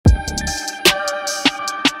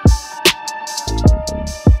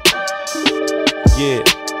Yeah,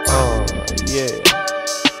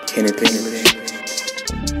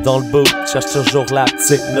 Dans le boot, cherche toujours la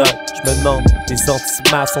petite note. J'me demande, les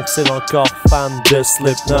anti-masses sont-ils encore fans de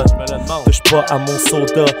Slipknot? Touche pas à mon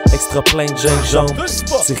soda, extra plein de gingembre.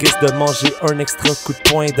 Tu risques de manger un extra coup de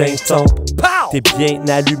poing d'un temple. T'es bien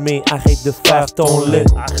allumé, arrête de faire ton lit.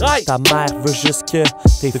 Ta mère veut juste que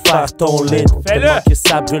t'aies faire ton lit. Tellement que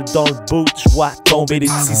ça brûle dans le boot, j'vois tomber des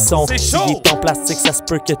petits sons. S'il est en plastique, ça se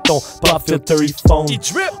peut que ton pop filter il fonde.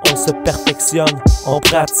 On se perfectionne en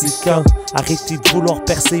pratiquant. Arrêtez de vouloir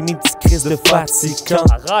percer mes petites crises de fatigant.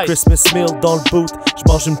 Christmas meal dans le boot,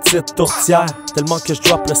 j'mange une petite tourtière. Tellement que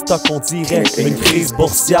j'drop le stock, on dirait une crise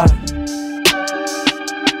boursière.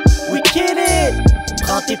 We get it,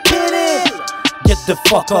 prends tes pilules. Get the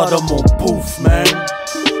fuck out of mon bouffe, man.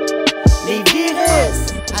 Les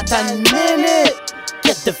virus, attends une minute.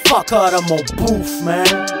 Get the fuck out of mon bouffe, man.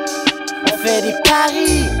 On fait des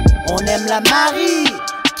paris, on aime la Marie.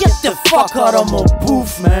 Get the fuck out of mon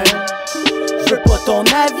bouffe, man. Je veux pas ton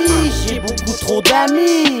avis, j'ai beaucoup trop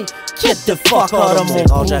d'amis. Get the fuck out of mon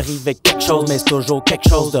bouffe. J'arrive avec quelque chose, mais c'est toujours quelque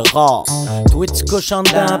chose de rare. Toi tu couches en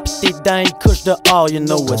dedans, pis tes dents ils couchent dehors. You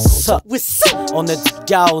know what's up. On a du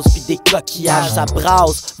gaz pis des coquillages, ça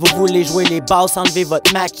brasse. Vous voulez jouer les basses, enlevez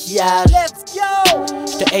votre maquillage. Let's go!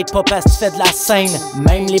 J'te hate pas parce que tu fais de la scène.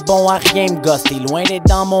 Même les bons à rien me gossent, t'es loin d'être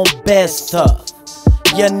dans mon best-of.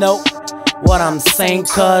 You know what I'm saying,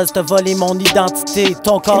 cause t'as volé mon identité,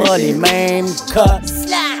 ton corps a les mêmes codes.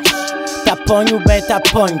 T'as pogne ou ben t'as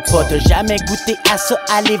pogne pas, t'as jamais goûté à ça,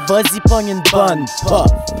 allez vas-y pogne une bonne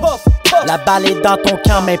puff. La balle est dans ton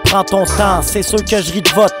camp mais prends ton temps, c'est sûr que je ris de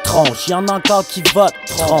votre tronche, y'en a encore qui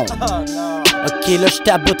voteront. Ok là je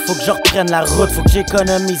t'aboute, faut que je reprenne la route, faut que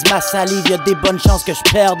j'économise ma salive, y'a des bonnes chances que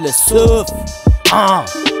je perde le souffle.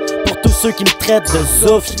 Pour tous ceux qui me traitent de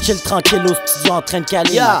zouf, chill tranquille au studio en train de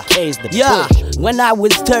caler ma case de push. When I was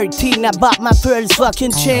 13, I bought my first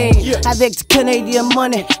fucking chain. Avec du Canadian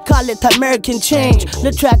money, call it American change.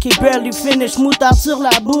 Le track est barely finished, moutard sur la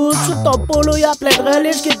bouche. Sur ton polo, y'a plein de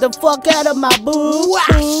relish, get the fuck out of my booth.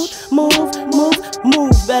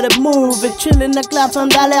 Move, better move it. Chillin' the clouds on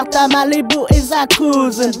d'alerte à Malibu et ça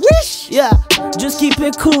cruising. Yeah, just keep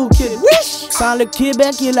it cool, kid. Sans le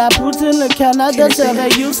Québec et la poutine, le Canada serait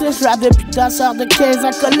useless. Rap depuis ta sort de 15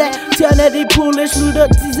 à collectionnait des poulish. Luda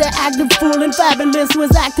disait acting fool and Fabulous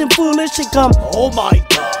was acting foolish. It come, Oh my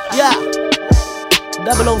god. yeah,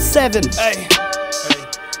 007.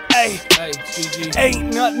 Hey,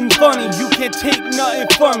 ain't nothing funny, you can't take nothing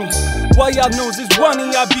from me. While y'all noses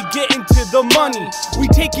running, I be getting to the money. We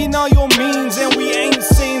taking all your means and we ain't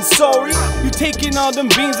saying sorry. You taking all them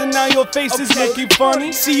beans and now your face is looking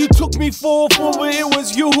funny. See, you took me for a fool, but it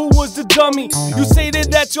was you who was the dummy. You say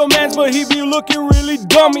that that's your man's, but he be looking really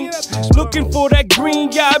dummy. Looking for that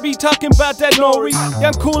green, yeah, I be talking about that nori. Yeah,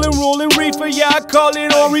 I'm cool and rolling reefer, yeah, I call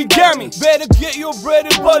it origami. Better get your bread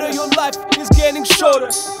and butter, your life is getting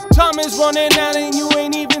shorter. Time is running out and you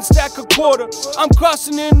ain't even stack a quarter. I'm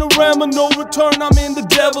crossing in the realm of no return, I'm in the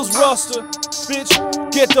devil's roster. Bitch,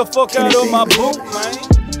 get the fuck out of my boot, man.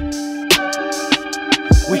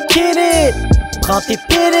 We get it, prends tes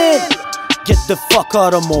pilules. Get the fuck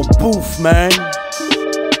out of mon bouffe, man.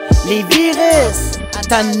 Les virus,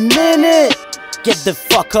 attends une minute. Get the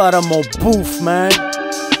fuck out of mon bouffe, man.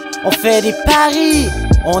 On fait des paris,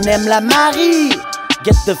 on aime la Marie.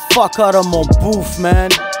 Get the fuck out of mon bouffe, man.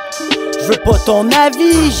 Je veux pas ton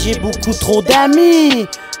avis, j'ai beaucoup trop d'amis.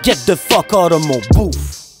 Get the fuck out of mon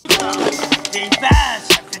bouffe. Des bases,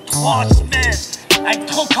 ça fait 3 semaines. Avec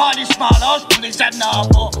trop calissement l'âge pour les amener en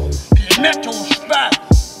bas. Puis les mettre au cheval.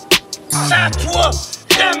 C'est à toi,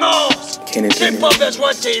 remorse. J'ai pas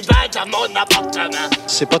besoin de tes vagues dans mon appartement.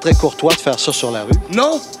 C'est pas très courtois de faire ça sur la rue.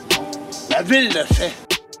 Non, la ville le fait.